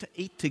around to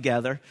eat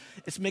together.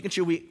 It's making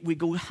sure we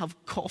go have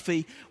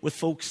coffee with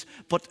folks.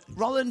 But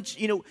rather than,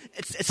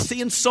 it's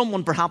seeing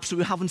someone perhaps who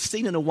we haven't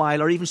seen in a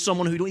while, or even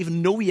someone who we don't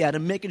even know yet,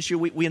 and making sure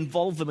we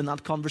involve them in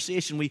that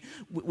conversation. We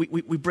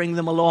bring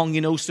them along,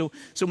 So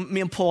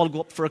me and Paul go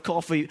out for a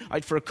coffee,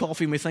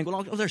 and we think,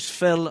 well, oh, there's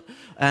Phil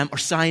or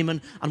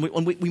Simon, and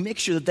we make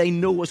sure that they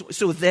know us,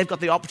 so that they've got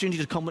the opportunity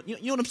to come. You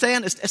know what I'm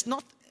saying? It's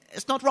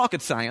not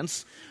rocket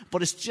science,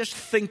 but it's just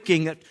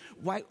thinking that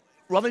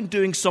rather than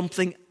doing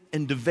something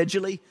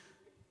individually,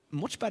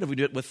 much better if we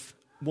do it with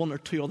one or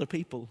two other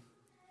people,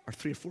 or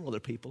three or four other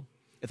people,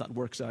 if that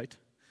works out.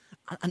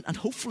 And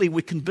hopefully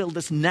we can build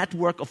this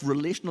network of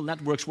relational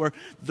networks where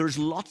there's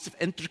lots of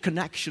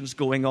interconnections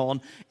going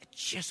on. It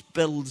just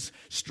builds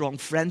strong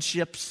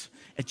friendships.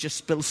 It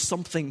just builds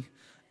something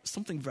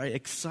very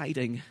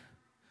exciting.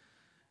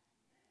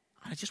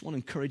 I just want to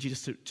encourage you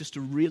just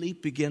to really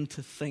begin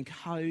to think,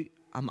 how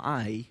am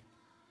I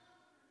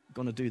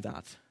going to do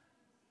that?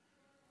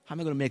 How am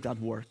I going to make that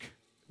work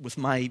with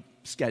my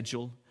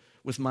schedule,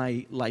 with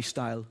my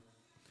lifestyle?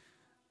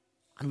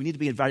 And we need to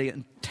be very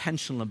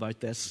intentional about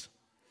this.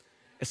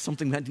 It's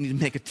something that we need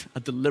to make it a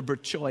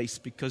deliberate choice,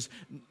 because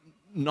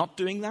not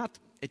doing that,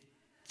 it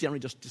generally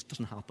just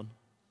doesn't happen.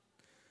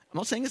 I'm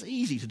not saying it's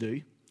easy to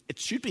do. It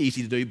should be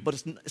easy to do, but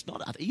it's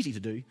not that easy to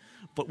do.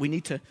 But we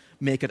need to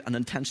make it an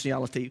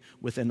intentionality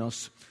within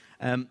us.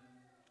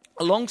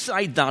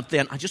 Alongside that,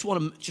 then, I just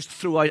want to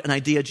throw out an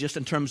idea just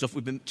in terms of,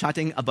 we've been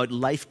chatting about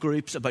life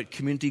groups, about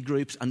community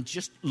groups, and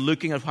just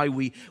looking at how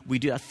we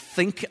do. I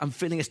think I'm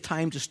feeling it's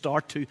time to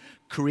start to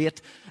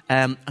create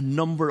a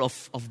number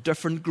of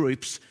different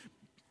groups,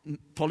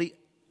 probably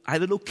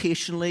either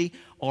locationally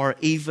or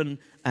even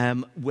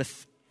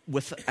with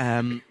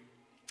a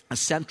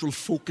central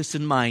focus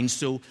in mind.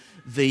 So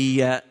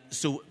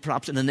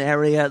perhaps in an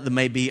area there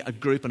may be a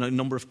group and a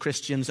number of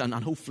Christians, and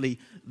hopefully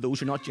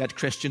those who are not yet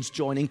Christians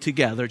joining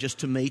together just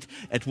to meet.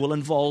 It will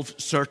involve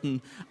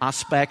certain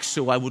aspects,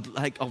 so I would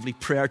like obviously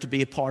prayer to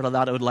be a part of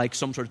that. I would like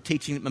some sort of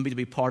teaching maybe to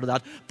be part of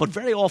that. But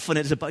very often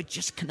it is about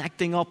just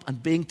connecting up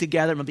and being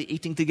together, maybe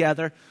eating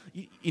together.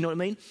 You know what I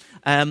mean?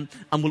 And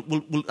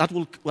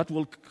that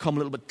will come a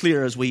little bit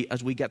clearer as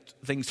we get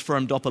things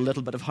firmed up a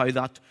little bit of how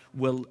that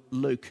will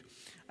look.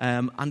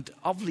 And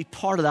obviously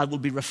part of that will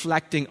be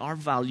reflecting our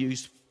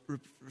values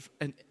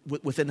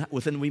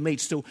within we meet.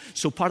 So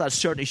part of that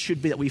certainly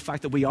should be that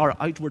fact that we are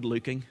outward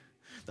looking,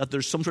 that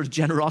there's some sort of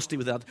generosity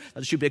with that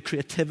there should be a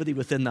creativity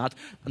within that,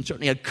 and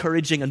certainly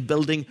encouraging and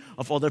building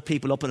of other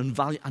people up and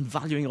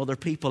valuing other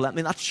people. I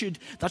mean, that should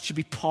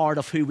be part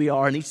of who we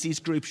are, and each of these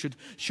groups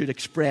should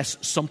express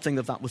something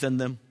of that within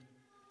them.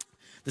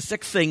 The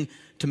sixth thing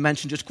to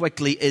mention just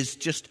quickly is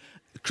just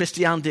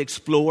Christianity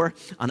Explorer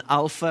and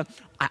Alpha.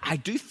 I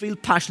do feel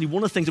passionately,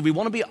 one of the things that we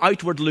want to be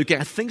outward looking,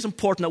 I think it's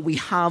important that we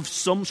have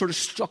some sort of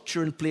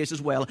structure in place as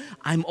well.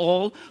 I'm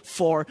all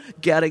for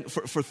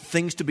for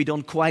things to be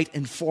done quite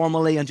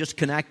informally, and just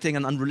connecting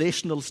and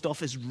relational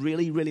stuff is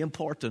really, really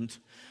important.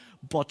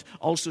 But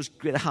also it's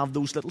great to have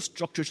those little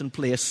structures in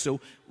place. So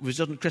we've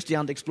done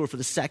Christianity Explorer for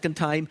the second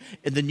time.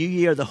 In the new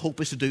year, the hope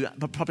is to do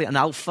probably an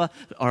alpha,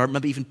 or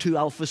maybe even two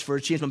alphas for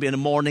a change, maybe in the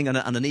morning and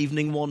an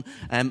evening one,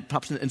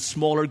 perhaps in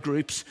smaller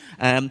groups.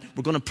 We're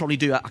going to probably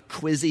do a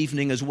quiz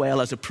evening as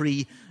well as a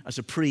pre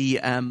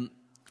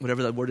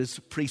whatever that word is,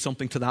 pre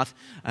something to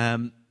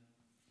that.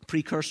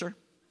 Precursor?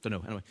 Don't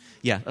know. Anyway,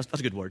 yeah, that's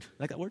a good word.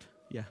 Like that word?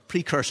 Yeah,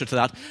 precursor to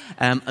that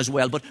as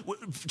well. But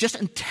just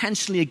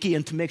intentionally,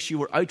 again, to make sure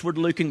we're outward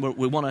looking,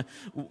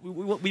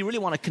 we really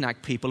want to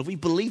connect people. If we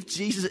believe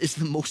Jesus is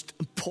the most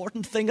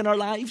important thing in our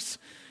lives,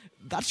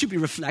 that should be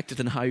reflected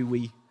in how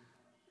we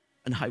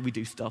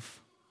do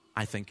stuff,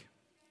 I think.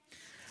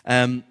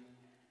 The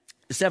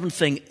seventh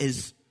thing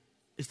is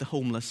the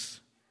homeless,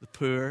 the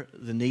poor,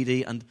 the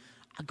needy. And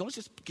God's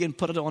just, again,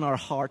 put it on our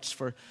hearts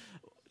for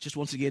just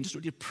once again, just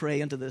really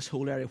pray into this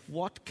whole area.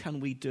 What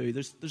can we do?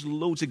 There's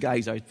loads of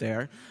guys out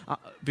there.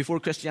 Before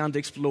Christianity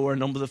Explorer, a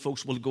number of the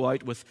folks will go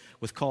out with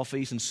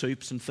coffees and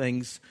soups and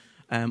things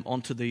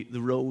onto the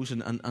rows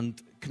and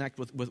connect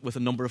with a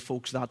number of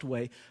folks that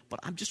way.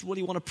 But I just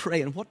really want to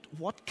pray. And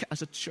what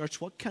as a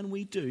church, what can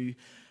we do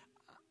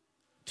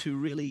to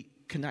really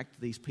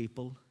connect these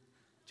people,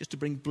 just to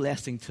bring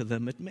blessing to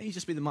them? It may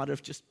just be the matter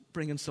of just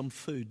bringing some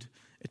food.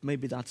 It may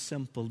be that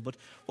simple, but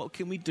what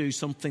can we do?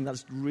 Something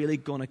that's really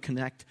going to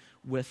connect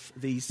with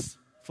these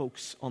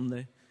folks on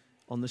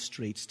the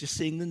streets. Just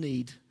seeing the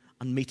need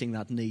and meeting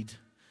that need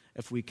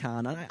if we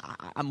can. And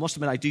I must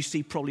admit, I do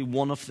see probably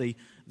one of the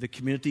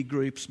community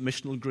groups,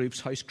 missional groups,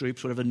 house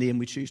groups, whatever name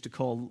we choose to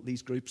call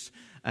these groups,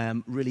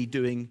 really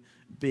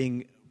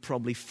being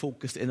probably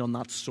focused in on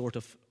that sort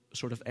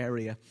of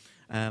area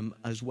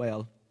as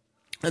well.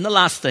 And the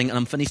last thing, and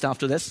I'm finished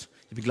after this,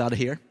 you'll be glad to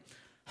hear.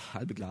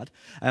 I'll be glad.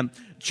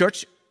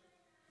 Church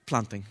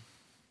planting.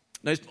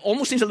 Now, it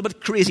almost seems a little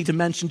bit crazy to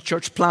mention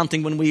church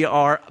planting when we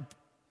are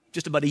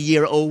just about a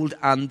year old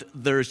and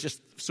there's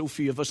just so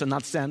few of us in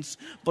that sense.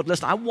 But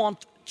listen, I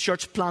want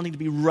church planting to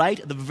be right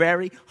at the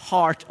very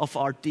heart of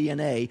our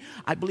DNA.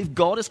 I believe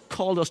God has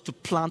called us to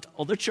plant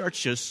other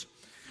churches.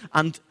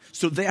 And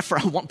so therefore,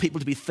 I want people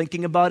to be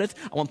thinking about it.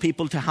 I want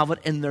people to have it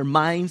in their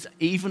minds,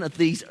 even at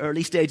these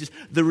early stages.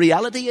 The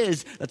reality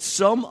is that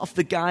some of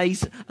the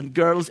guys and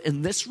girls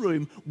in this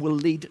room will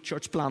lead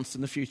church plants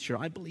in the future.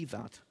 I believe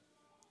that.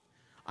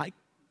 I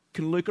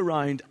can look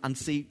around and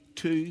see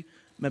 2,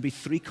 maybe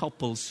 3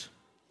 couples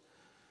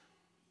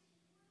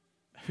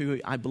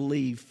who I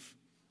believe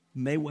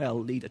may well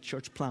lead a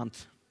church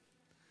plant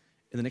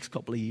in the next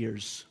couple of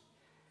years.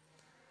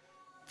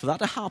 For that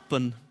to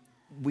happen,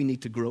 we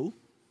need to grow.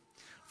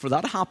 For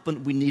that to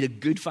happen, we need a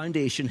good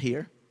foundation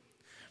here.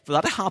 For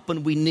that to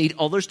happen, we need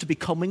others to be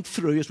coming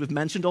through, as we've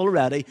mentioned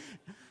already.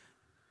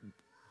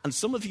 And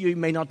some of you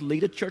may not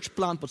lead a church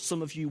plant, but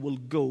some of you will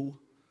go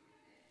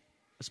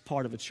as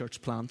part of a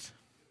church plant.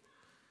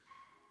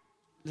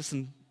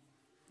 Listen,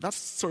 that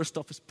sort of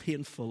stuff is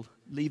painful.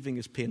 Leaving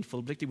is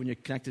painful, particularly when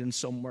you're connected in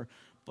somewhere.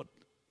 But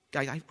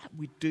guys, I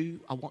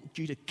want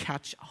you to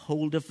catch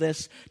hold of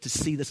this, to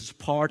see this as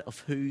part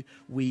of who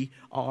we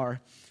are.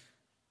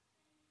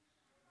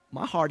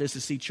 My heart is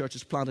to see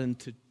churches planted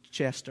into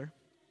Chester,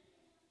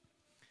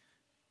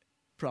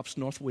 perhaps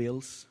North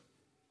Wales,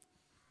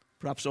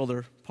 perhaps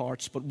other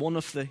parts. But one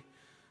of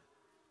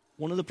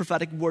the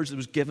prophetic words that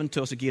was given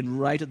to us again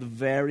right at the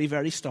very,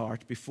 very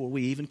start, before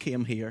we even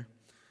came here,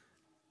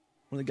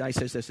 one of the guys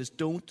says this, is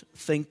don't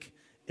think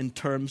in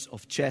terms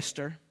of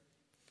Chester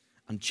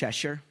and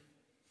Cheshire.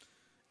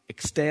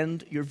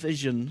 Extend your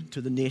vision to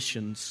the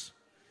nations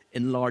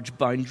in large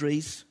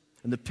boundaries.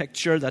 And the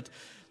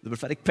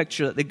prophetic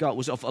picture that they got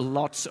was of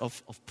lots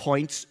of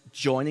points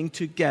joining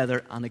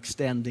together and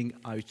extending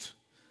out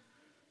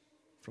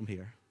from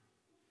here.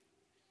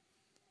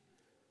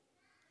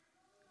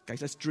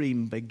 Guys, let's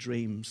dream big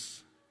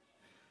dreams.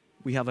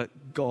 We have a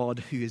God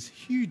who is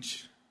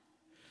huge.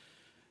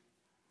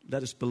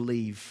 Let us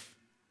believe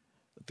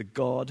that the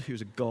God who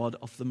is a God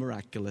of the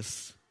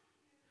miraculous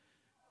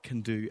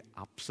can do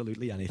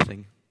absolutely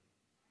anything.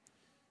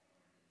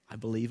 I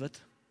believe it.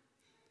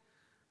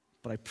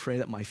 But I pray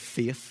that my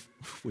faith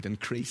would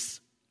increase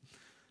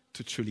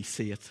to truly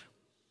see it.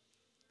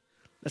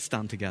 Let's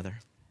stand together.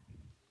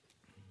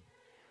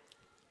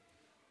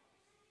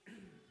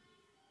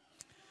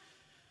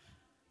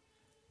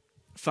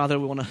 Father,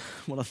 we want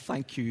to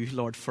thank you,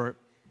 Lord, for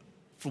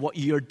what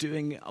you're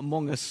doing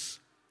among us.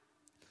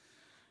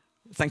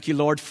 Thank you,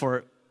 Lord,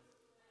 for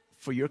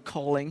your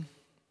calling.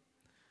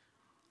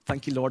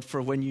 Thank you, Lord,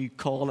 for when you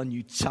call and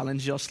you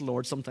challenge us,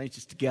 Lord, sometimes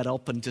just to get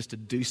up and just to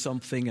do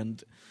something.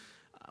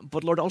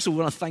 But Lord, also we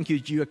want to thank you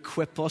that you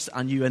equip us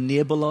and you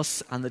enable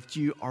us and that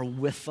you are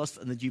with us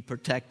and that you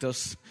protect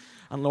us.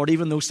 And Lord,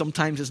 even though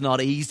sometimes it's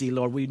not easy,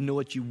 Lord, we know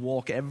that you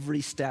walk every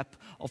step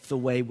of the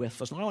way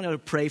with us. And I want to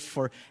pray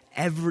for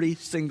every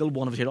single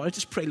one of us here. Lord, I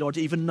just pray, Lord,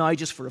 even now,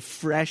 just for a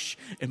fresh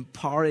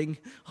empowering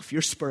of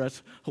your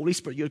Spirit. Holy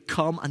Spirit, you'd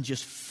come and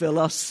just fill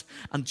us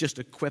and just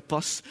equip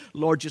us.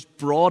 Lord, just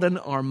broaden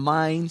our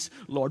minds.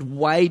 Lord,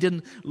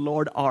 widen,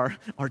 Lord, our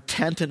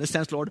tent in a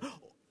sense. Lord,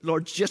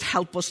 just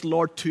help us,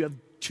 Lord, to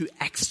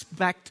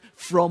expect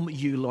from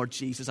you, Lord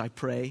Jesus, I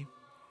pray.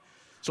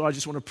 So I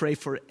just want to pray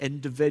for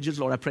individuals.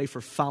 Lord, I pray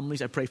for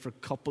families. I pray for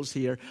couples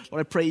here.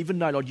 Lord, I pray even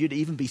now, Lord, you'd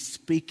even be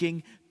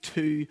speaking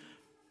to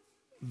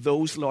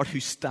those, Lord, who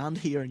stand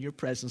here in your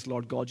presence,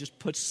 Lord God. Just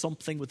put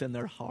something within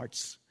their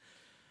hearts,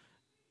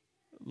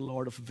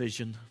 Lord, of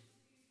vision,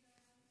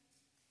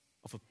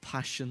 of a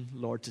passion,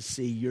 Lord, to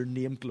see your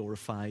name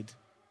glorified.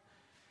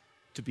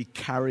 to be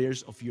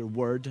carriers of your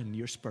word and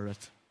your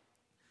spirit.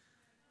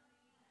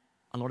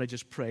 And Lord, I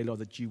just pray, Lord,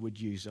 that you would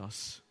use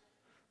us.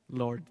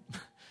 Lord,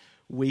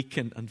 weak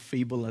and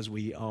feeble as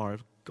we are,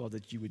 God,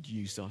 that you would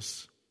use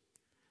us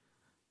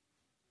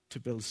to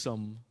build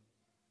some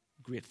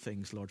great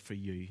things, Lord, for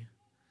you.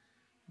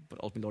 But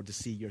ultimately, Lord, to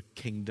see your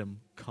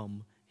kingdom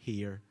come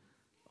here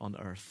on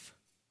earth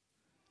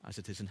as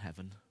it is in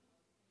heaven.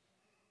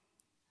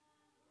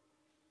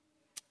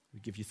 We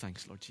give you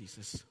thanks, Lord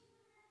Jesus.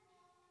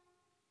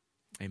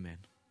 Amen.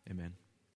 Amen.